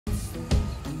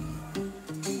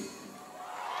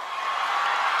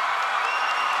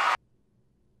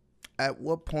at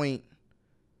what point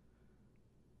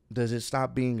does it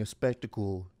stop being a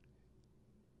spectacle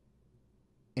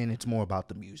and it's more about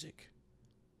the music?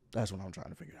 That's what I'm trying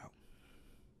to figure out.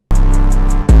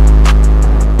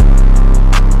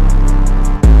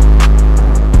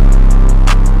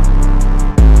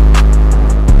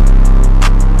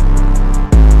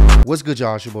 What's good,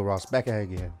 y'all? It's your boy Ross back at it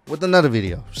again with another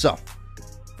video. So,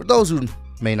 for those who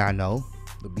may not know,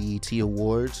 the BET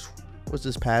Awards was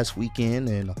this past weekend,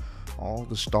 and all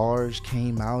the stars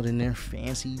came out in their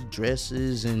fancy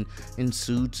dresses and in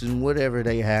suits and whatever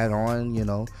they had on. You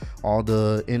know, all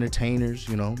the entertainers,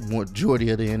 you know, majority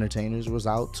of the entertainers was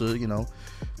out to, you know,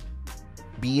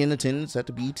 be in attendance at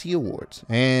the BET Awards.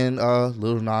 And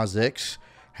Lil Nas X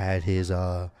had his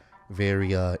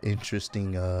very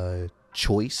interesting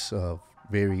choice of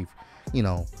very, you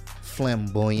know,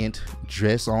 flamboyant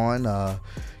dress on,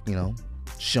 you know,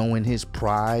 showing his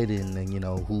pride and you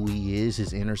know, who he is,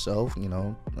 his inner self. You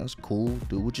know, that's cool,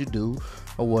 do what you do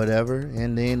or whatever.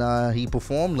 And then he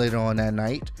performed later on that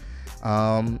night,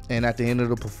 and at the end of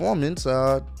the performance,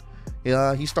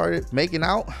 he started making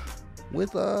out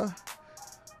with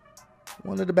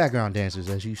one of the background dancers,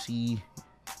 as you see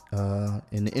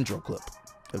in the intro clip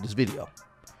of this video.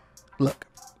 Look,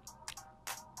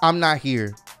 I'm not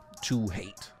here to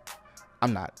hate.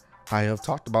 I'm not. I have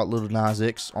talked about Lil Nas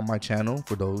X on my channel.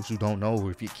 For those who don't know, or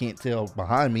if you can't tell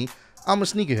behind me, I'm a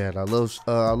sneakerhead. I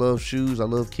love shoes. I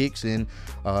love kicks, and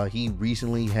he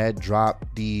recently had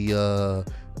dropped the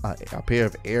a pair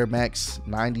of Air Max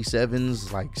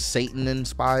 97s, like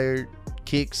Satan-inspired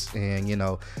kicks. And you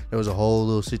know, there was a whole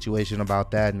little situation about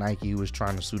that. Nike was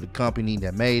trying to sue the company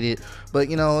that made it, but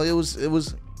you know, it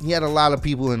was he had a lot of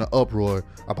people in an uproar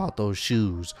about those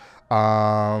shoes.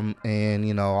 And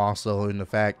you know, also in the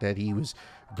fact that he was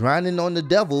grinding on the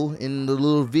devil in the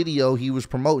little video he was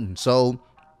promoting. So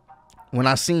when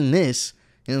I seen this,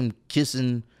 him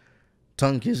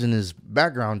tongue kissing his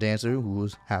background dancer, who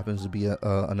happens to be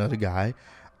another guy,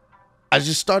 I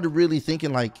just started really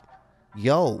thinking like,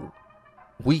 yo,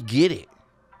 we get it.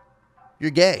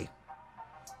 You're gay.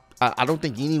 I don't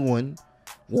think anyone,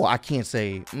 well, I can't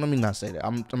say, let me not say that.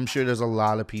 I'm sure there's a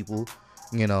lot of people,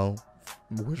 you know,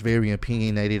 was very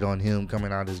opinionated on him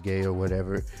coming out as gay or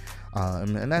whatever,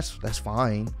 and that's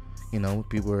fine. You know,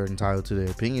 people are entitled to their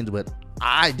opinions, but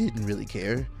I didn't really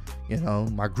care. You know,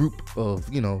 my group of,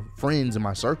 you know, friends in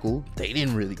my circle, they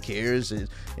didn't really care. It's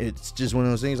just one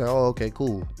of those things like, oh, okay,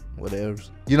 cool, whatever.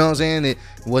 You know what I'm saying? It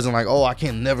wasn't like, oh, I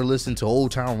can never listen to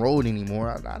Old Town Road anymore.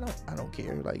 I don't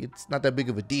care. Like, it's not that big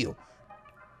of a deal.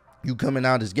 You coming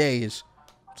out as gay is,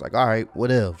 it's like, all right,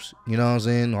 what else? You know what I'm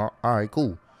saying? All right,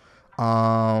 cool.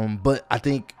 But I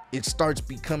think it starts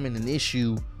becoming an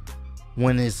issue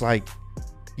when it's like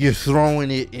you're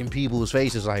throwing it in people's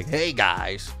faces like, hey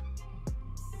guys,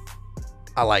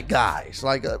 I like guys.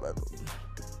 Like,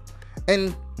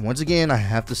 and once again, I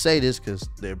have to say this because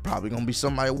they're probably gonna be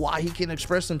somebody, why he can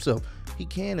express himself. He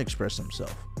can express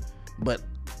himself, but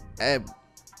at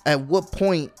what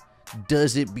point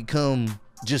does it become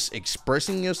just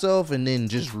expressing yourself and then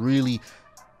just really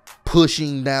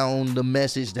pushing down the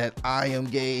message that I am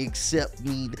gay, accept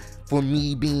me for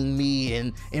me being me,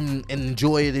 and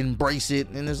enjoy it, embrace it?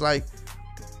 And it's like,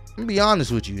 I'm gonna be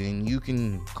honest with you, and you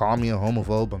can call me a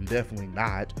homophobe. I'm definitely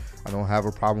not. I don't have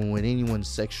a problem with anyone's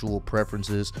sexual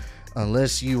preferences,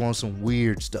 unless you on some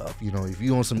weird stuff. You know, if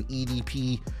you on some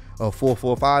EDP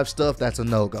 445 stuff, that's a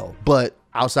no-go. But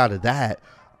outside of that,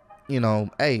 you know,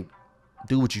 hey,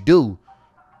 do what you do.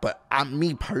 But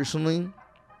me personally,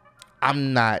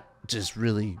 I'm not just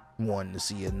really wanting to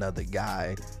see another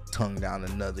guy tongue down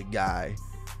another guy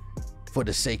for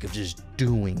the sake of just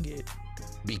doing it,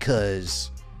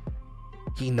 because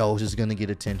he knows it's going to get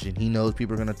attention. He knows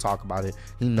people are going to talk about it.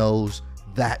 He knows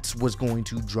that's what's going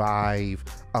to drive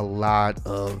a lot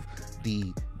of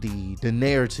the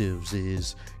narratives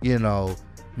is, you know,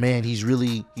 man, he's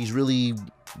really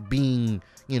being,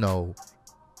 you know,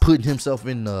 putting himself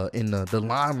in the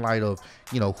limelight of,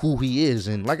 you know, who he is.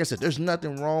 And like I said, there's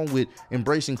nothing wrong with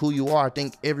embracing who you are. I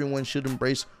think everyone should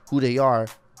embrace who they are.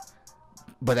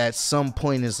 But at some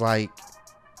point, it's like,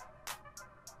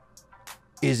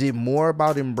 is it more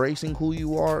about embracing who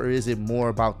you are, or is it more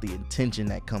about the intention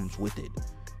that comes with it?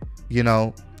 You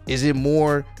know, is it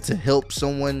more to help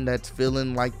someone that's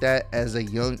feeling like that at a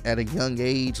young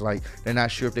age, like they're not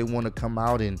sure if they want to come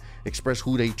out and express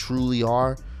who they truly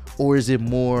are? Or is it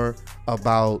more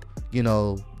about, you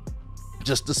know,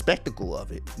 just the spectacle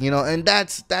of it, you know? And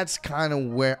that's kind of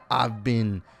where I've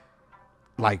been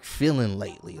like feeling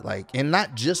lately, like, and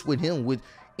not just with him, with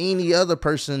any other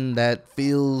person that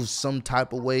feels some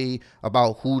type of way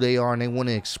about who they are and they want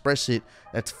to express it,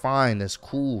 that's fine. That's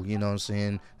cool. You know what I'm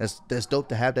saying? That's dope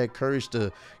to have that courage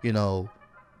to, you know,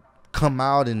 come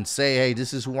out and say, hey,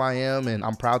 this is who I am and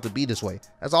I'm proud to be this way.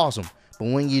 That's awesome. But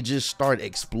when you just start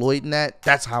exploiting that,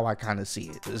 that's how I kind of see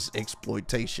it. It's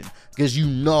exploitation. Because you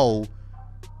know,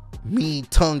 me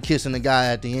tongue kissing the guy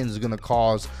at the end is going to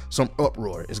cause some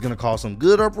uproar. It's going to cause some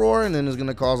good uproar, and then it's going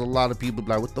to cause a lot of people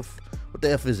like, what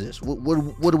the F is this?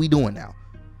 What are we doing now?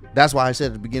 That's why I said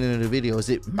at the beginning of the video, is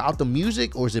it about the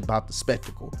music or is it about the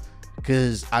spectacle?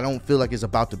 Because I don't feel like it's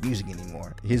about the music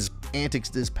anymore. His antics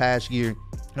this past year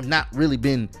have not really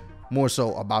been more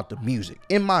so about the music,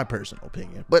 in my personal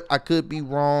opinion. But I could be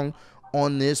wrong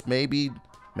on this. Maybe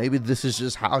this is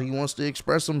just how he wants to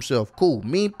express himself. Cool.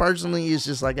 Me personally, it's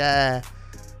just like, all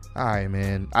right,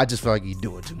 man. I just feel like you're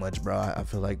doing too much, bro. I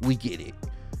feel like we get it.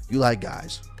 You like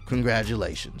guys.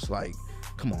 Congratulations. Like,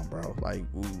 come on, bro. Like,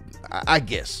 I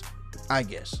guess.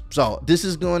 So this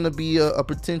is going to be a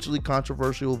potentially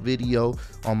controversial video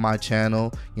on my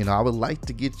channel. You know, I would like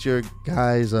to get your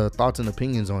guys' thoughts and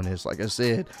opinions on this. Like I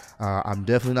said, I'm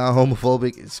definitely not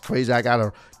homophobic. It's crazy. I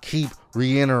gotta keep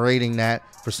reiterating that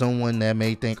for someone that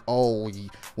may think, oh,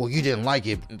 well, you didn't like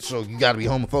it, so you gotta be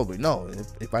homophobic. No,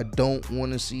 if I don't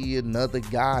want to see another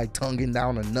guy tonguing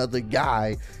down another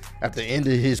guy at the end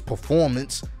of his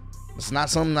performance, it's not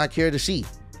something I care to see.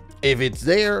 If it's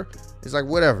there, it's like,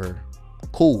 whatever.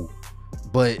 Cool.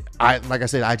 But like I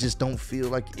said, I just don't feel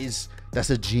like that's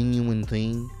a genuine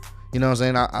thing. You know what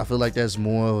I'm saying? I feel like that's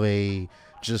more of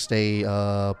just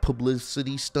a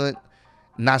publicity stunt.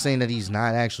 Not saying that he's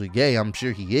not actually gay. I'm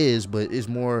sure he is, but it's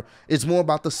more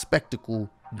about the spectacle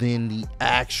than the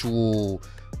actual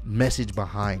message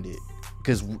behind it,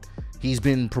 because he's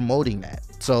been promoting that.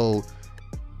 So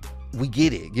we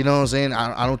get it. You know what I'm saying?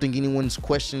 I don't think anyone's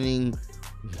questioning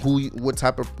what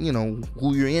type of, you know,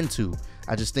 who you're into.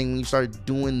 I just think when you start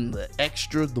doing the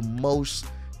extra, the most,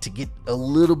 to get a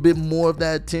little bit more of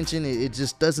that attention, it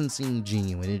just doesn't seem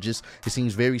genuine. It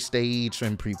seems very staged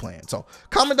and pre-planned. So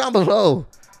comment down below,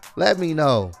 let me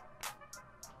know,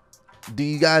 do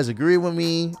you guys agree with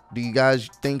me? Do you guys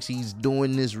think he's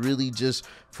doing this really just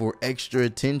for extra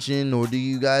attention, or do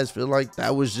you guys feel like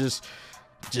that was just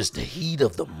the heat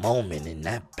of the moment and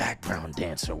that background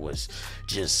dancer was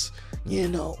just, you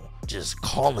know, just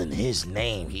calling his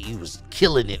name? He was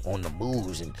killing it on the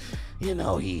moves, and, you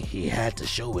know, he had to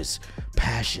show his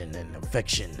passion and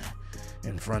affection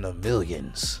in front of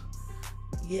millions.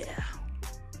 Yeah,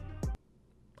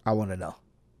 I want to know.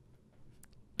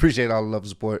 Appreciate all the love and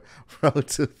support. Road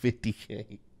to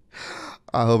 50K.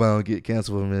 I hope I don't get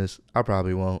canceled from this. I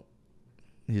probably won't.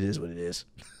 It is what it is.